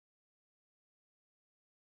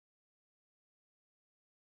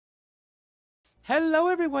Hello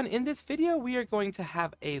everyone, in this video we are going to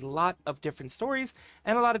have a lot of different stories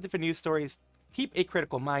and a lot of different news stories. Keep a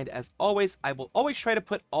critical mind as always. I will always try to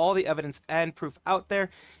put all the evidence and proof out there.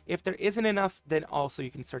 If there isn't enough, then also you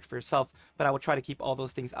can search for yourself, but I will try to keep all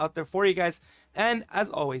those things out there for you guys. And as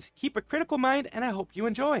always, keep a critical mind and I hope you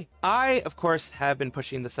enjoy. I, of course, have been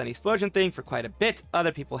pushing the Sunnysplosion thing for quite a bit.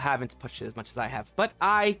 Other people haven't pushed it as much as I have, but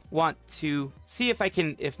I want to see if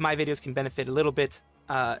my videos can benefit a little bit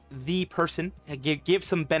the person, give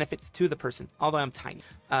some benefits to the person, although I'm tiny,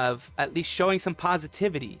 of at least showing some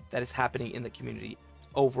positivity that is happening in the community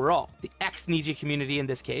overall. The ex-Niji community in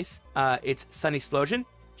this case, it's Sunnysplosion,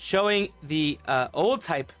 showing the old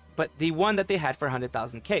type, but the one that they had for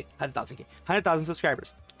 100,000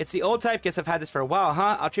 subscribers. It's the old type. Guess I've had this for a while,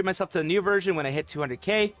 huh? I'll treat myself to the new version when I hit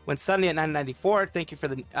 200k. When suddenly at 994, thank you for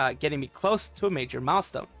the getting me close to a major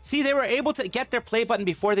milestone. See, they were able to get their play button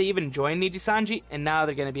before they even joined Nijisanji, and now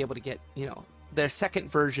they're going to be able to get, you know, their second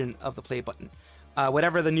version of the play button.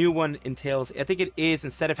 Whatever the new one entails. I think it is,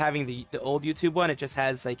 instead of having the old YouTube one, it just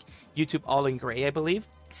has like YouTube all in gray, I believe.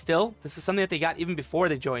 Still, this is something that they got even before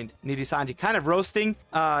they joined Nijisanji. Kind of roasting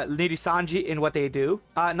Nijisanji in what they do.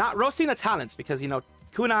 Not roasting the talents, because, you know,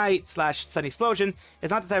 Kunai / Sunnysplosion is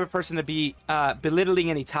not the type of person to be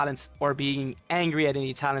belittling any talents or being angry at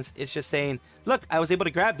any talents. It's just saying, look, I was able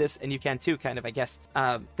to grab this and you can too, kind of, I guess,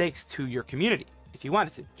 thanks to your community, if you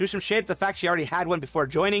wanted to. Do some shade at the fact she already had one before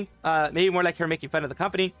joining. Maybe more like her making fun of the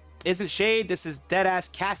company. Isn't shade, this is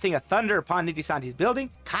deadass casting a thunder upon Nijisanji's building.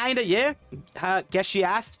 Kinda, yeah. Guess she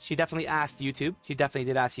asked. She definitely asked YouTube. She definitely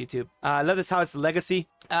did ask YouTube. I love this how it's the legacy.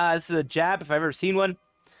 This is a jab if I've ever seen one.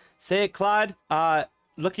 Say it, Claude.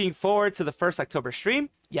 Looking forward to the first October stream.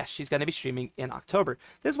 Yes, she's going to be streaming in October.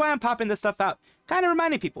 This is why I'm popping this stuff out. Kind of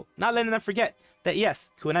reminding people, not letting them forget that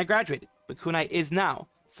yes, Kunai graduated, but Kunai is now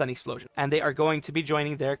Sunnysplosion, and they are going to be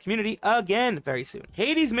joining their community again very soon.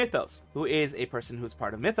 Hades Mythos, who is a person who's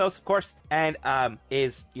part of Mythos, of course, and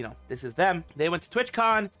is, you know, this is them. They went to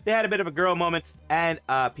TwitchCon, they had a bit of a girl moment, and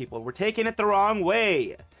people were taking it the wrong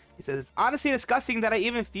way. He says, it's honestly disgusting that I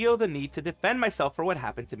even feel the need to defend myself for what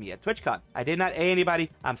happened to me at TwitchCon. I did not A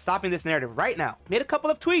anybody. I'm stopping this narrative right now. Made a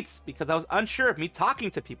couple of tweets because I was unsure if me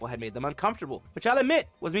talking to people had made them uncomfortable, which I'll admit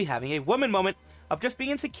was me having a woman moment of just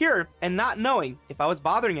being insecure and not knowing if I was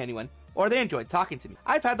bothering anyone or they enjoyed talking to me.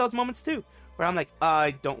 I've had those moments too, where I'm like,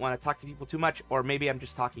 I don't want to talk to people too much, or maybe I'm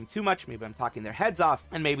just talking too much, maybe I'm talking their heads off,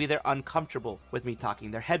 and maybe they're uncomfortable with me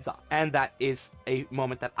talking their heads off. And that is a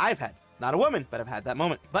moment that I've had. Not a woman, but I've had that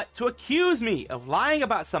moment. But to accuse me of lying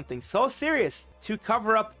about something so serious to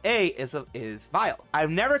cover up is vile.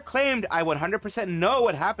 I've never claimed I 100% know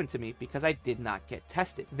what happened to me because I did not get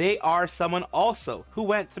tested. They are someone also who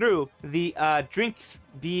went through the drinks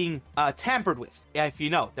being tampered with. Yeah, if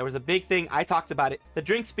you know, there was a big thing, I talked about it. The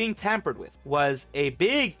drinks being tampered with was a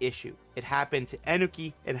big issue. It happened to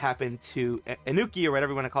Enuki, it happened to Enuki, or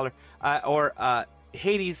whatever you want to call her, or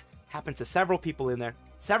Hades, happened to several people in there.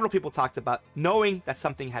 Several people talked about knowing that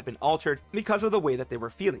something had been altered because of the way that they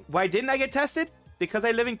were feeling. Why didn't I get tested? Because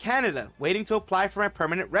I live in Canada, waiting to apply for my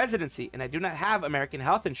permanent residency, and I do not have American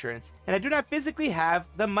health insurance, and I do not physically have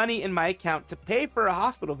the money in my account to pay for a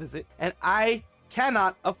hospital visit, and I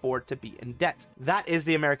cannot afford to be in debt. That is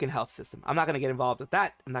the American health system. I'm not going to get involved with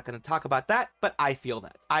that. I'm not going to talk about that, but I feel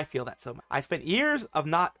that. I feel that so much. I spent years of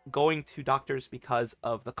not going to doctors because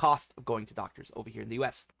of the cost of going to doctors over here in the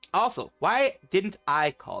US. Also, why didn't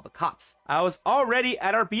I call the cops? I was already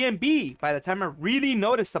at our B&B by the time I really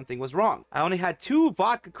noticed something was wrong. I only had 2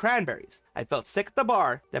 vodka cranberries. I felt sick at the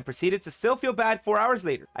bar, then proceeded to still feel bad 4 hours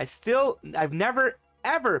later. I've never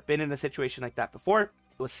ever been in a situation like that before.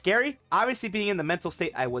 It was scary. Obviously, being in the mental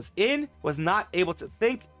state I was in, was not able to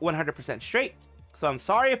think 100% straight. So I'm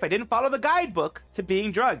sorry if I didn't follow the guidebook to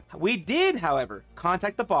being drugged. We did, however,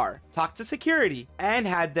 contact the bar, talk to security, and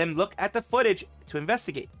had them look at the footage to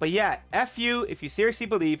investigate. But yeah, F you if you seriously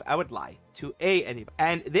believe I would lie to anybody.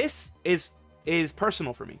 And this is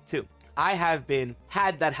personal for me too. I have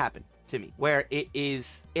had that happen to me, where you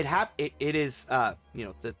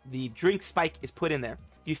know, the drink spike is put in there.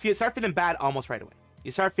 You start feeling bad almost right away. You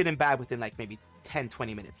start feeling bad within like maybe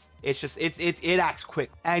 10-20 minutes. It's just it acts quick,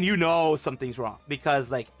 and you know something's wrong,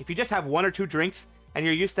 because like if you just have 1 or 2 drinks and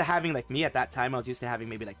you're used to having, like me at that time, I was used to having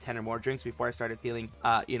maybe like 10 or more drinks before I started feeling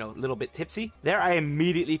you know, a little bit tipsy. There I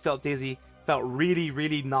immediately felt dizzy, felt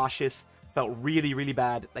really nauseous, felt really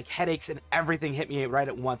bad, like headaches and everything hit me right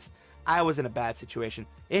at once. I was in a bad situation.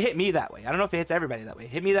 It hit me that way. I don't know if it hits everybody that way. It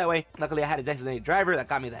hit me that way. Luckily, I had a designated driver that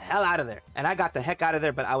got me the hell out of there. And I got the heck out of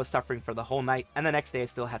there, but I was suffering for the whole night. And the next day, I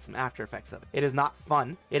still had some after effects of it. It is not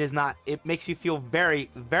fun. It is not, it makes you feel very,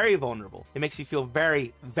 very vulnerable. It makes you feel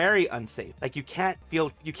very, very unsafe. Like you can't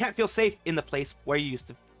feel safe in the place where you used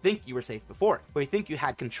to think you were safe before, where you think you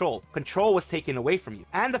had control. Control was taken away from you.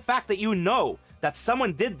 And the fact that you know that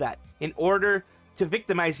someone did that in order to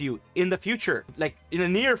victimize you in the future, like in the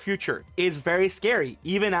near future, is very scary.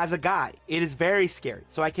 Even as a guy, it is very scary.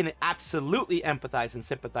 So I can absolutely empathize and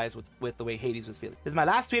sympathize with the way Hades was feeling. This is my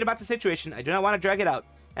last tweet about the situation. I do not want to drag it out,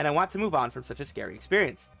 and I want to move on from such a scary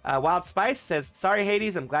experience. Wild Spice says, sorry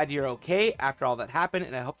Hades, I'm glad you're okay after all that happened,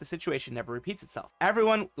 and I hope the situation never repeats itself.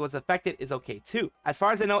 Everyone who was affected is okay too. As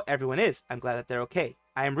far as I know, everyone is. I'm glad that they're okay.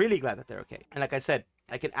 I am really glad that they're okay. And like I said,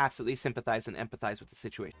 I can absolutely sympathize and empathize with the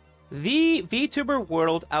situation. The VTuber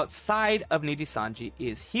world outside of Nijisanji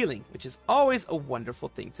is healing, which is always a wonderful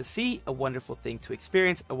thing to see, a wonderful thing to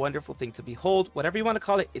experience, a wonderful thing to behold, whatever you want to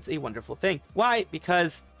call it, it's a wonderful thing. Why?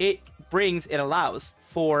 Because it allows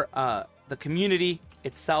for the community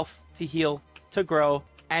itself to heal, to grow,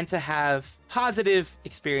 and to have positive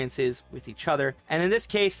experiences with each other. And in this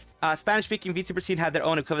case, Spanish-speaking VTuber scene had their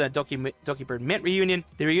own equivalent of Dokibird Mint reunion.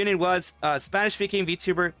 The reunion was Spanish-speaking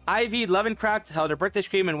VTuber Ivy Lovencraft held her birthday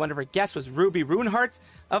stream, and one of her guests was Ruby Runeheart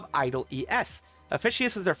of Idol ES. Officially,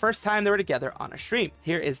 this was their first time they were together on a stream.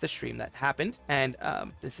 Here is the stream that happened, and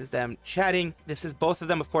this is them chatting. This is both of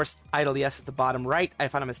them, of course. Idol ES at the bottom right,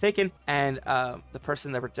 if I'm not mistaken, and the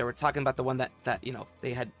person that they were talking about, the one that you know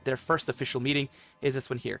they had their first official meeting, is this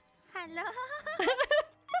one here. Hello.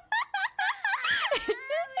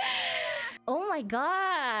 Oh my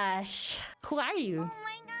gosh. Who are you? Oh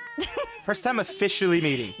my god. First time officially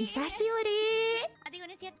meeting. Isashiburi.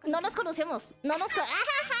 No nos conocemos. No nos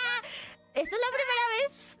Esta es la primera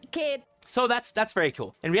vez que... So that's very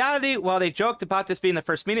cool. In reality, while they joked about this being the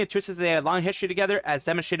first meeting, the truth is they had a long history together, as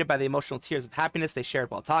demonstrated by the emotional tears of happiness they shared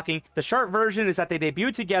while talking. The short version is that they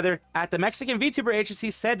debuted together at the Mexican VTuber agency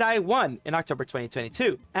Sedai 1 in October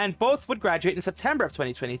 2022, and both would graduate in September of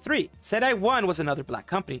 2023. Sedai 1 was another black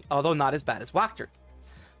company, although not as bad as Wachter.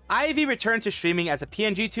 Ivy returned to streaming as a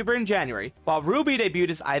PNG tuber in January, while Ruby debuted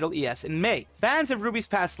as Idol ES in May. Fans of Ruby's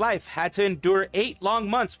past life had to endure 8 long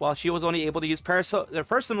months while she was only able to use their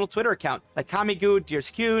personal Twitter account, like Kamigu, Dear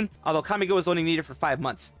Skyun, although Kamigu was only needed for 5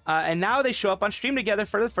 months. And now they show up on stream together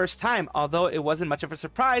for the first time, although it wasn't much of a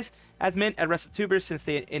surprise, as Mint and Tubers since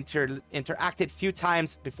they interacted few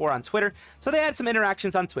times before on Twitter, so they had some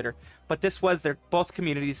interactions on Twitter, but this was their both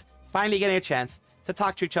communities finally getting a chance to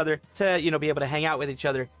talk to each other, to, you know, be able to hang out with each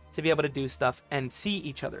other, to be able to do stuff and see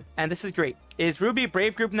each other. And this is great. Is Ruby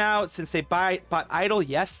Brave Group now since they bought Idol?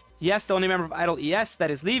 Yes. Yes, the only member of Idol ES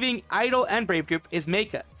that is leaving Idol and Brave Group is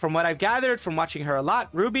Meika. From what I've gathered from watching her a lot,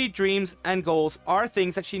 Ruby dreams and goals are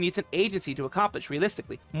things that she needs an agency to accomplish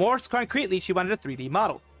realistically. More concretely, she wanted a 3D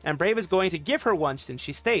model, and Brave is going to give her one since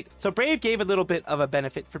she stayed. So Brave gave a little bit of a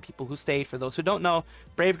benefit for people who stayed. For those who don't know,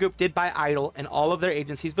 Brave Group did buy Idol and all of their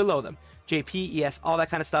agencies below them, JP, ES, all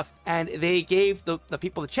that kind of stuff, and they gave the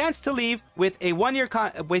people the chance to leave with a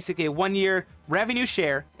basically a 1 year revenue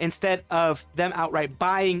share instead of them outright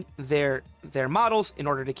buying their models in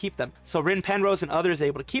order to keep them. So Rin Penrose and others are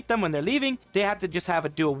able to keep them when they're leaving. They have to just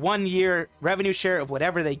do a 1 year revenue share of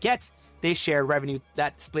whatever they get. They share revenue.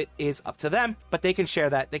 That split is up to them, but they can share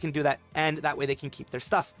that. They can do that, and that way they can keep their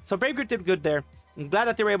stuff. So Brave Group did good there. I'm glad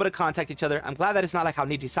that they were able to contact each other. I'm glad that it's not like how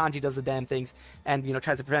Nijisanji does the damn things and, you know,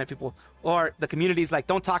 tries to prevent people, or the community's like,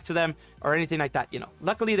 don't talk to them or anything like that, you know.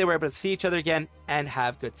 Luckily, they were able to see each other again and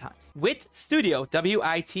have good times. WIT Studio,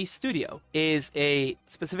 W-I-T Studio, is a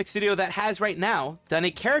specific studio that has right now done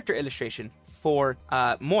a character illustration for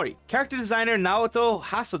Mori. Character designer Naoto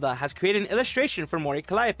Hasoda has created an illustration for Mori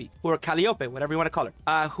Calliope, or Calliope, whatever you want to call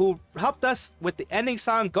her, who helped us with the ending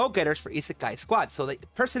song Go Getters for Isekai Squad. So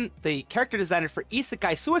the character designer for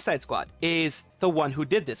Isekai Suicide Squad is the one who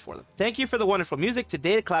did this for them. Thank you for the wonderful music.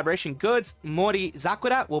 Today, the collaboration goods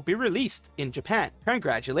Morizakura will be released in Japan.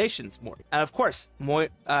 Congratulations, Mori. And of course,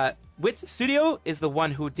 WIT Studio is the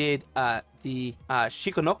one who did the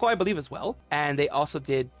Shikonoko, I believe, as well. And they also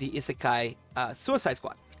did the Isekai Suicide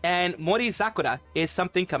Squad. And Morizakura is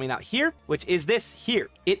something coming out here, which is this here.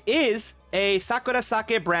 It is a Sakura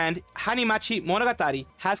Sake brand. Hanimachi Monogatari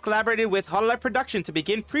has collaborated with Hololive Production to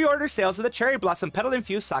begin pre-order sales of the cherry blossom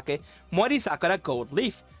petal-infused sake Morizakura Gold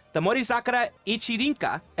Leaf. The Morizakura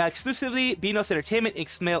Ichirinka, exclusively Beanos Entertainment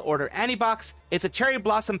Inks mail order Annie box. It's a cherry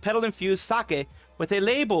blossom petal-infused sake with a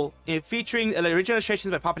label featuring original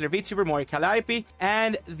illustrations by popular VTuber Mori Calli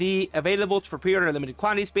and the available for pre-order limited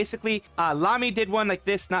quantities. Basically, Lami did one like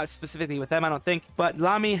this, not specifically with them, I don't think, but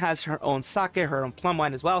Lami has her own sake, her own plum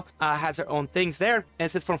wine as well, has her own things there. And it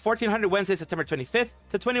says from 1400 Wednesday, September 25th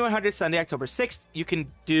to 2100 Sunday, October 6th, you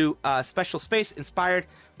can do a special space inspired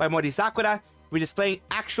by Morizakura. We're displaying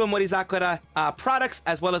actual Morizakura products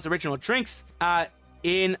as well as original drinks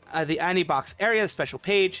in the Annie box area, the special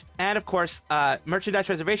page. And of course, merchandise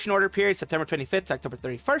reservation order period, September 25th to October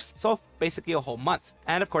 31st. So basically a whole month.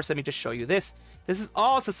 And of course, let me just show you this. This is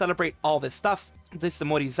all to celebrate all this stuff. This is the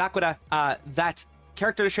Morizakura. That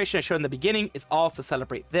character illustration I showed in the beginning is all to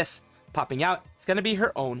celebrate this popping out. It's going to be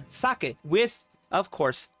her own sake with, of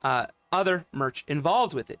course, other merch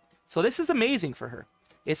involved with it. So this is amazing for her.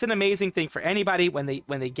 It's an amazing thing for anybody when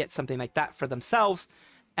they get something like that for themselves.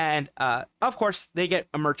 And of course, they get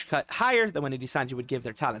a merch cut higher than when a Nijisanji would give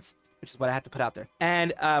their talents, which is what I had to put out there.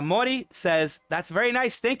 And Mori says, that's very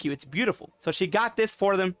nice. Thank you. It's beautiful. So she got this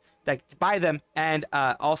for them, like by them, and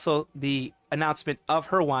also the announcement of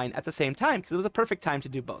her wine at the same time, because it was a perfect time to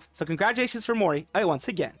do both. So congratulations for Mori, once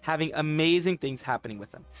again, having amazing things happening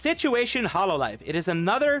with them. Situation Hololive. It is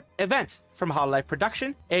another event from Hololive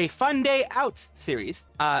Production, a Fun Day Out series.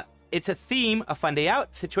 It's a theme, a fun day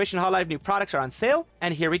out. Situation Hololive new products are on sale,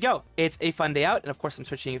 and here we go. It's a fun day out, and of course I'm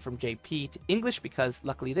switching it from JP to English because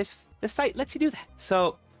luckily this site lets you do that.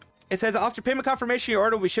 So it says after payment confirmation, your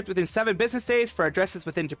order will be shipped within 7 business days for addresses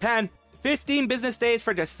within Japan. 15 business days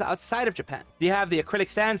for addresses outside of Japan. You have the acrylic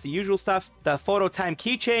stands, the usual stuff, the photo time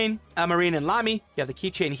keychain, Marine and Lami. You have the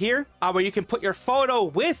keychain here, where you can put your photo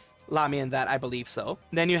with Lami in that, I believe so.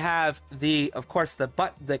 Then you have of course,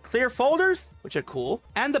 the clear folders, which are cool,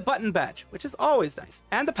 and the button badge, which is always nice,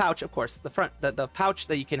 and the pouch, of course, the front, the pouch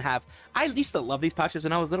that you can have. I used to love these pouches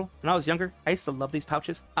when I was little, when I was younger. I used to love these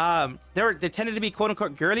pouches. They tended to be quote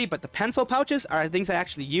unquote girly, but the pencil pouches are things I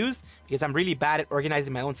actually used because I'm really bad at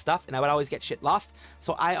organizing my own stuff, and I would always get shit lost.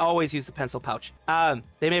 So I always use the pencil pouch.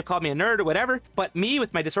 They may have called me a nerd or whatever, but me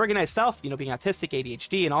with my disorganized self, being autistic,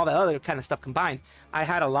 ADHD, and all that other kind of stuff combined, I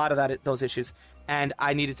had a lot of those issues, and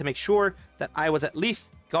I needed to make sure that I was at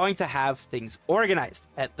least going to have things organized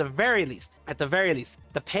at the very least.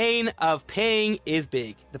 The pain of paying is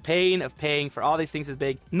big. The pain of paying for all these things is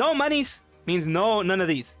big. No monies means none of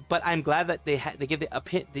these, but I'm glad that they give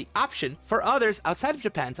the option for others outside of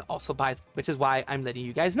Japan to also buy them, which is why I'm letting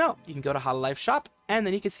you guys know. You can go to Hololive shop, and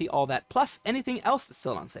then you can see all that plus anything else that's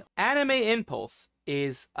still on sale. Anime Impulse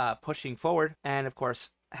is pushing forward, and of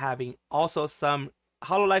course having also some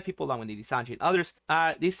Hololive people along with Nijisanji and others.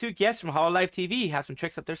 These two guests from Hololive TV have some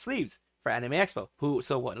tricks up their sleeves for Anime Expo.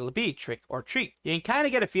 So what will it be? Trick or treat? You can kind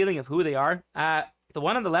of get a feeling of who they are. The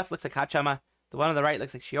one on the left looks like Hachama. The one on the right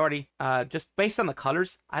looks like Shiori. Just based on the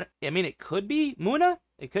colors, I mean, it could be Muna.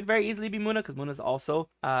 It could very easily be Muna because Muna's also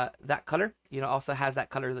that color. Also has that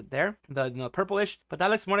color there, the purplish. But that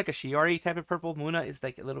looks more like a Shiori type of purple. Muna is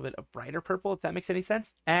like a little bit a brighter purple, if that makes any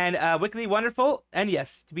sense. And Wickedly Wonderful. And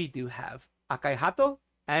yes, we do have Akai Hato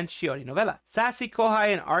and Shiori Novella. Sassy Kohai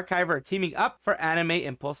and Archiver are teaming up for Anime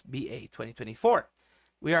Impulse BA 2024.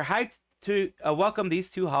 We are hyped to welcome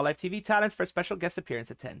these two Hololive TV talents for a special guest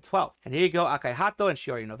appearance at 10/12. And here you go, Akai Hato and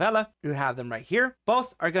Shiori Novella. You have them right here.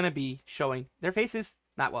 Both are going to be showing their faces.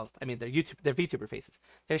 Their VTuber faces.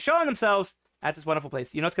 They're showing themselves at this wonderful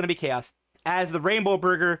place. It's going to be chaos. As the Rainbow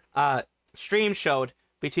Burger stream showed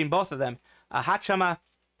between both of them, Hachama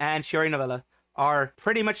and Shiori Novella are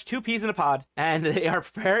pretty much two peas in a pod, and they are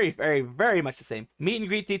very, very, very much the same. Meet and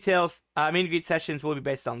greet details. Meet and greet sessions will be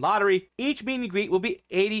based on lottery. Each meet and greet will be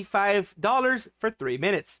 $85 for 3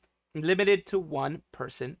 minutes, limited to 1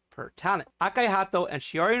 person per talent. Akai Hato and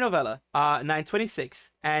Shiori Novella,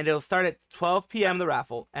 9/26, and it'll start at 12 p.m. the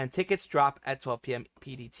raffle, and tickets drop at 12 p.m.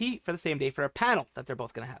 PDT for the same day for a panel that they're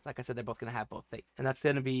both going to have. Like I said, they're both going to have both things, and that's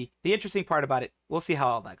going to be the interesting part about it. We'll see how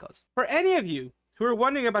all that goes. For any of you who are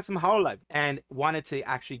wondering about some Hololive and wanted to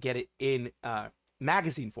actually get it in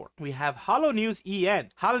magazine form, we have HoloNews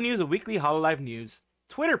EN. HoloNews, a weekly Hololive news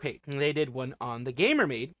Twitter page. They did one on the gamer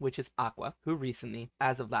maid, which is Aqua, who recently,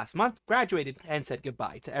 as of last month, graduated and said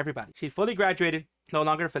goodbye to everybody. She fully graduated, no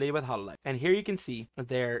longer affiliated with Hololive. And here you can see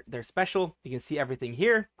their special. You can see everything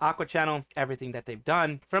here. Aqua channel, everything that they've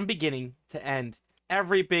done from beginning to end.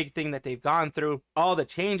 every big thing that they've gone through, all the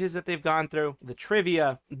changes that they've gone through, the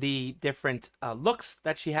trivia, the different looks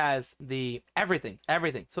that she has, the everything.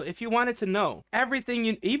 So if you wanted to know everything,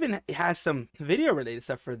 you even has some video related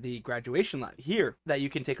stuff for the graduation live here that you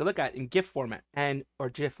can take a look at in GIF format or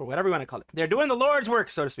GIF or whatever you want to call it. They're doing the Lord's work,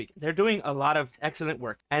 so to speak. They're doing a lot of excellent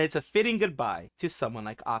work, and it's a fitting goodbye to someone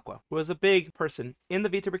like Aqua, who was a big person in the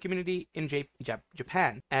Vtuber community in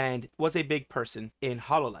Japan and was a big person in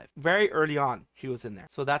Hololive. Very early on, she was in there.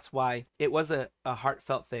 So that's why it was a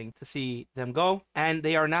heartfelt thing to see them go, and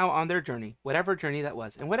they are now on their journey, whatever journey that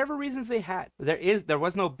was, and whatever reasons they had. There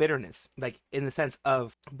was no bitterness, like in the sense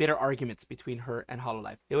of bitter arguments between her and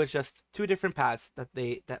Hololive. It was just two different paths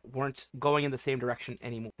that weren't going in the same direction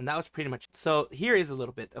anymore, and that was pretty much. So here is a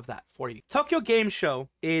little bit of that for you. Tokyo Game Show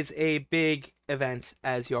is a big event,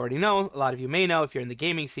 as you already know. A lot of you may know if you're in the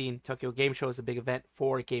gaming scene. Tokyo Game Show is a big event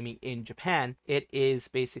for gaming in Japan. It is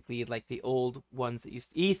basically like the old ones that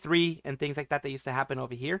used to, E3 and things like that used to happen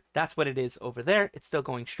over here. That's what it is over there. It's still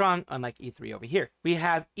going strong, unlike E3 over here. We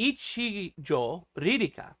have Ichijo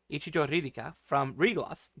Ririka from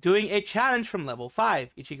Regloss doing a challenge from level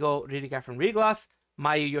 5. Ichigo Ririka from Regloss,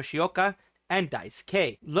 Mayu Yoshioka, and Dice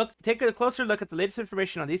K. Take a closer look at the latest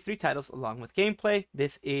information on these 3 titles along with gameplay.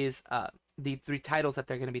 This is the 3 titles that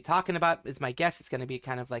they're going to be talking about. Is my guess. It's going to be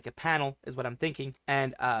kind of like a panel is what I'm thinking.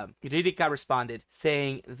 And Ririka responded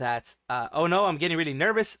saying that, oh no, I'm getting really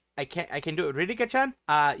nervous. I can do it, Ririka-chan.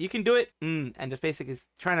 You can do it. And just basically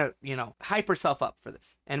trying to, hype herself up for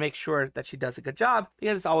this and make sure that she does a good job,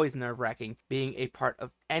 because it's always nerve-wracking being a part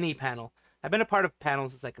of any panel. I've been a part of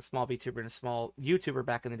panels as like a small VTuber and a small YouTuber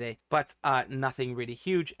back in the day, but nothing really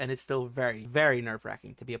huge, and it's still very, very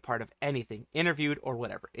nerve-wracking to be a part of anything, interviewed or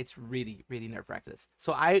whatever. It's really, really nerve-wracking.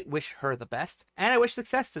 So I wish her the best, and I wish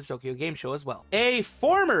success to the Tokyo Game Show as well. A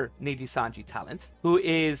former Nijisanji talent, who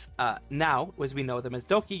is now, as we know them as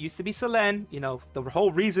Doki, used to be Selen. The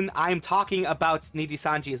whole reason I'm talking about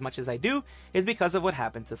Nijisanji as much as I do is because of what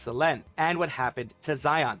happened to Selen and what happened to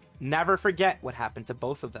Zion. Never forget what happened to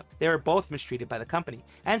both of them. They were both mistreated by the company,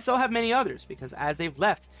 and so have many others, because as they've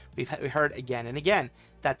left, we heard again and again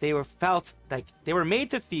that they were felt like they were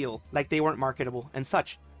made to feel like they weren't marketable and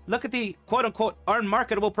such. Look at the quote-unquote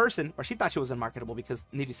unmarketable person, or she thought she was unmarketable because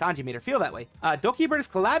Nijisanji made her feel that way. Dokibird is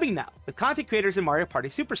collabing now with content creators in Mario Party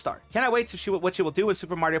Superstar. Cannot wait to see what she will do when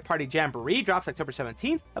Super Mario Party Jamboree drops October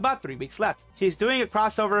 17th. About 3 weeks left. She's doing a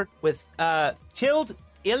crossover with Chilled,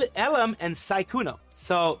 Elam, and Sykkuno.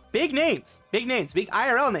 So big names, big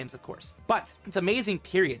IRL names, of course. But it's amazing,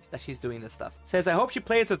 period, that she's doing this stuff. Says, I hope she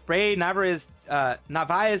plays with Ray Narvaez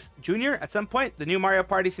Jr. at some point. The new Mario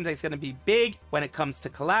Party seems like it's going to be big when it comes to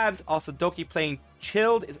collabs. Also, Doki playing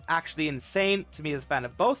Chilled is actually insane to me as a fan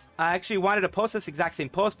of both. I actually wanted to post this exact same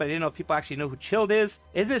post, but I didn't know if people actually know who Chilled is.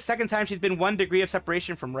 Isn't it the second time she's been 1 degree of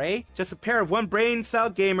separation from Ray? Just a pair of one brain cell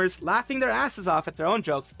gamers laughing their asses off at their own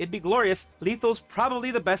jokes. It'd be glorious. Lethal's probably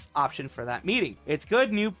the best option for that meeting. It's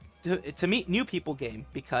good to meet new people game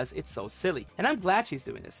because it's so silly. And I'm glad she's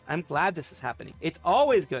doing this. I'm glad this is happening. It's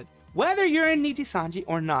always good, whether you're in Nijisanji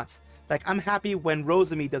or not. Like, I'm happy when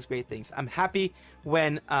Rosemi does great things. I'm happy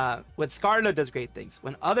when Scarlet does great things.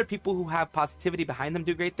 When other people who have positivity behind them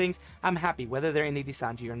do great things, I'm happy, whether they're in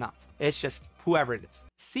Nijisanji or not. It's just whoever it is.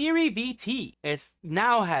 CiriVT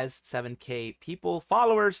now has 7K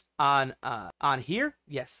followers on here.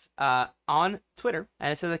 Yes, on Twitter.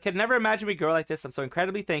 And it says, I could never imagine we grow like this. I'm so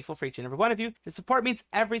incredibly thankful for each and every one of you. Your support means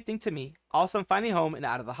everything to me. Also, I'm finally home and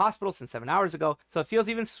out of the hospital since 7 hours ago, so it feels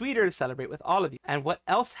even sweeter to celebrate with all of you. And what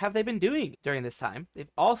else have they been doing during this time?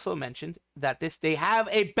 They've also mentioned that they have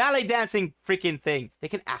a belly dancing freaking thing. They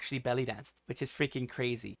can actually belly dance, which is freaking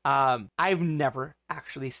crazy. I've never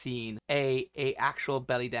actually seen a actual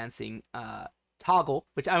belly dancing toggle,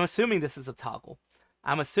 which I'm assuming this is a toggle.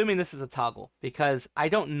 Because I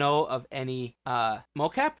don't know of any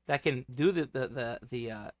mocap that can do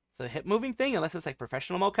the hip moving thing, unless it's like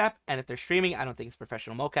professional mocap. And if they're streaming, I don't think it's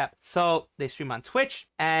professional mocap. So they stream on Twitch,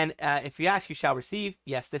 and if you ask, you shall receive.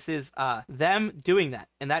 Yes, this is them doing that,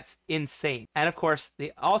 and that's insane. And of course,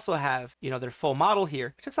 they also have, their full model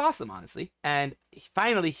here, which looks awesome, honestly. And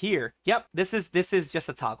finally here, yep, this is just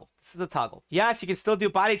a toggle. This is a toggle. Yes, you can still do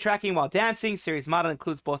body tracking while dancing. Series model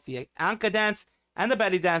includes both the Anka dance and the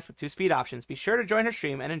belly dance with 2 speed options. Be sure to join her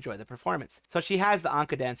stream and enjoy the performance. So she has the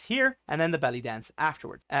Anka dance here, and then the belly dance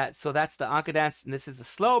afterwards. So that's the Anka dance, and this is the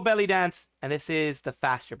slow belly dance, and this is the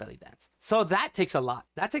faster belly dance. So that takes a lot.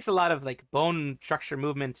 That takes a lot of like bone structure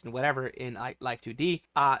movement and whatever in Live 2D.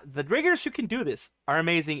 The riggers who can do this are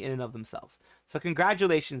amazing in and of themselves. So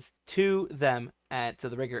congratulations to them and to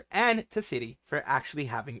the rigger and to Ciri for actually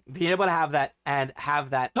being able to have that and have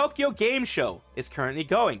that. Tokyo Game Show is currently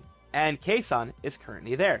going, and KSON is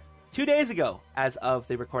currently there. 2 days ago, as of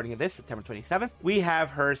the recording of this, September 27th, we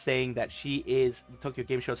have her saying that the Tokyo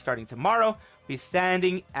Game Show starting tomorrow. Be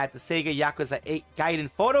standing at the Sega Yakuza 8 Gaiden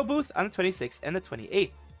photo booth on the 26th and the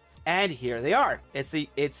 28th. And here they are. It's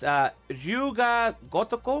Ryuga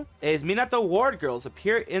Gotoko as Minato Ward girls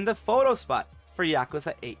appear in the photo spot for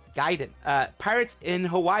Yakuza 8 Gaiden. Pirates in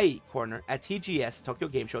Hawaii corner at TGS Tokyo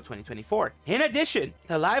Game Show 2024. In addition,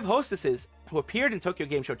 the live hostesses who appeared in Tokyo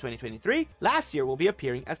Game Show 2023 last year will be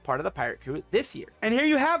appearing as part of the pirate crew this year. And here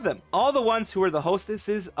you have them. All the ones who were the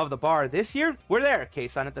hostesses of the bar this year were there.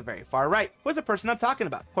 KSON at the very far right was the person I'm talking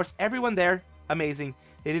about. Of course, everyone there, amazing.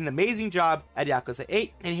 They did an amazing job at Yakuza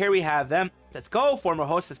 8. And here we have them. Let's go, former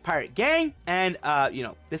hostess Pirate Gang. And,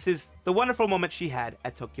 this is the wonderful moment she had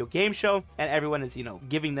at Tokyo Game Show. And everyone is,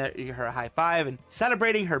 giving her a high five and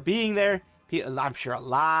celebrating her being there. I'm sure a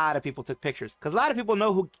lot of people took pictures because a lot of people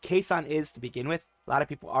know who KSON is to begin with. A lot of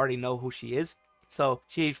people already know who she is. So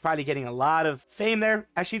she's probably getting a lot of fame there,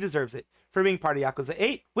 as she deserves it, for being part of Yakuza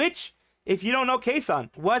 8, which, if you don't know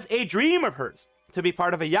KSON, was a dream of hers to be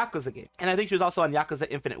part of a Yakuza game. And I think she was also on Yakuza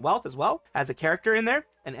Infinite Wealth as well, as a character in there,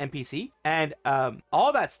 an NPC. And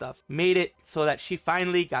all that stuff made it so that she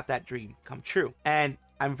finally got that dream come true. And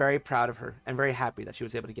I'm very proud of her and very happy that she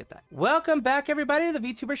was able to get that. Welcome back, everybody, to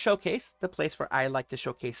the VTuber Showcase, the place where I like to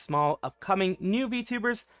showcase small, upcoming new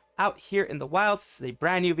VTubers out here in the wilds. This is a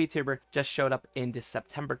brand new VTuber, just showed up in this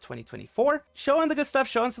September 2024, showing the good stuff,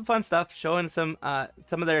 showing some fun stuff, showing some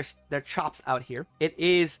of their chops out here. It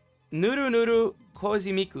is Nuru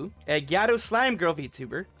Kozimiku, a Gyaru Slime Girl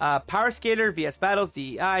VTuber, Power Skater, VS Battles,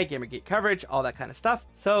 DEI, Gamergate coverage, all that kind of stuff.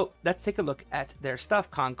 So let's take a look at their stuff.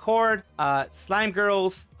 Concord, Slime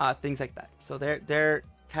Girls, things like that. So they're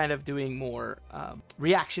kind of doing more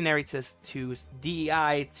reactionary to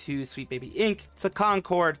DEI, to Sweet Baby Inc., to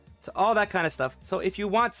Concord, to all that kind of stuff. So if you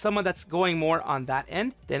want someone that's going more on that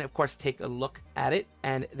end, then of course take a look at it.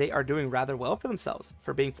 And they are doing rather well for themselves.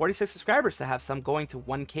 For being 46 subscribers, to have some going to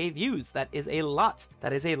 1K views, that is a lot.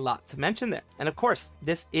 That is a lot to mention there. And of course,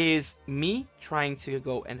 this is me trying to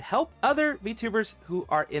go and help other VTubers who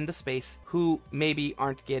are in the space, who maybe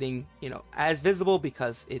aren't getting, as visible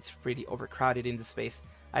because it's really overcrowded in the space.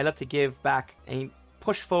 I love to give back and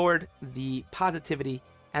push forward the positivity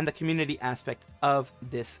and the community aspect of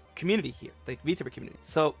this community here, the VTuber community.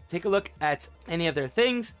 So take a look at any of their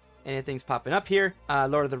things. Anything's popping up here.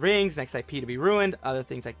 Lord of the Rings, next IP to be ruined, other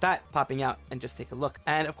things like that popping out, and just take a look.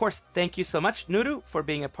 And of course, thank you so much, Nuru, for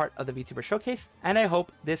being a part of the VTuber Showcase. And I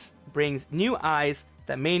hope this brings new eyes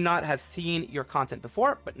that may not have seen your content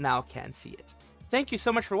before, but now can see it. Thank you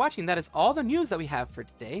so much for watching. That is all the news that we have for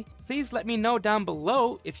today. Please let me know down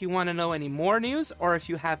below if you want to know any more news, or if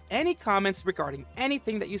you have any comments regarding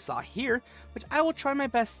anything that you saw here, which I will try my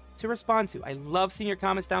best to respond to. I love seeing your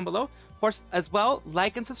comments down below. Of course, as well,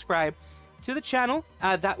 like and subscribe to the channel.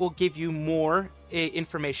 That will give you more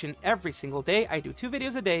information every single day. I do 2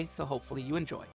 videos a day, so hopefully you enjoy.